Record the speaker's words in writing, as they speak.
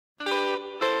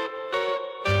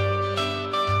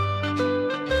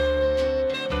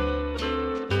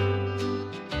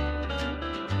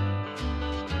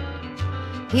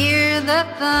Hear the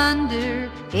thunder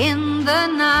in the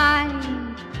night,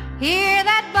 hear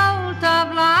that bolt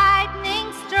of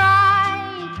lightning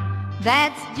strike.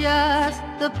 That's just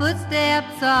the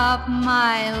footsteps of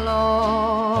my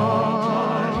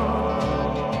Lord.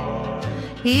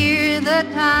 Hear the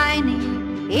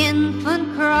tiny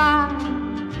infant cry,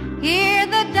 hear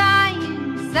the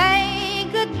dying say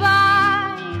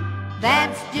goodbye.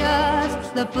 That's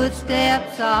just the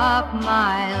footsteps of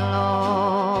my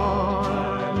Lord.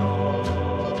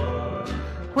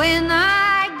 When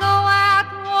I go out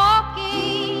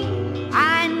walking,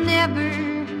 I never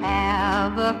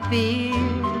have a fear.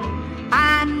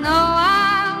 I know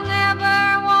I'll never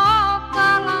walk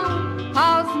alone,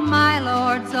 'cause my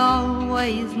Lord's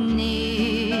always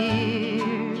near.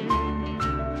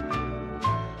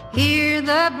 Hear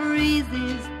the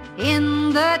breezes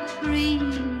in the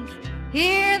trees,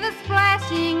 hear the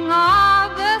splashing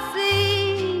of the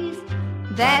seas.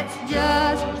 That's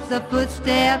just the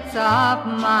footsteps of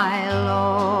my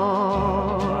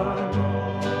Lord.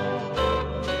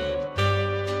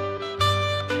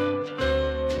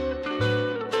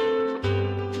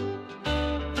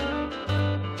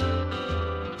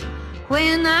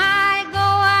 When I go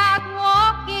out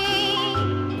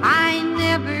walking, I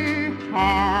never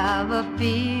have a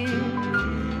fear.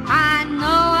 I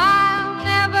know I'll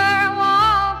never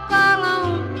walk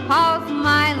alone, 'cause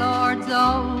my Lord's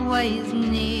always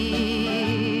near.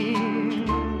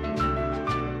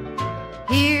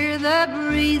 Hear the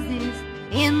breezes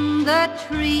in the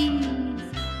trees,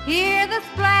 hear the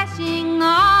splashing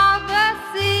of the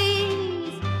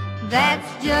seas.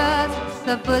 That's just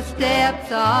the footsteps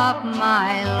of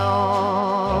my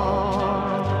Lord.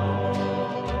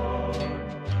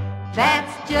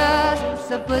 That's just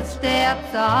the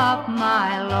footsteps of my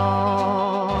Lord.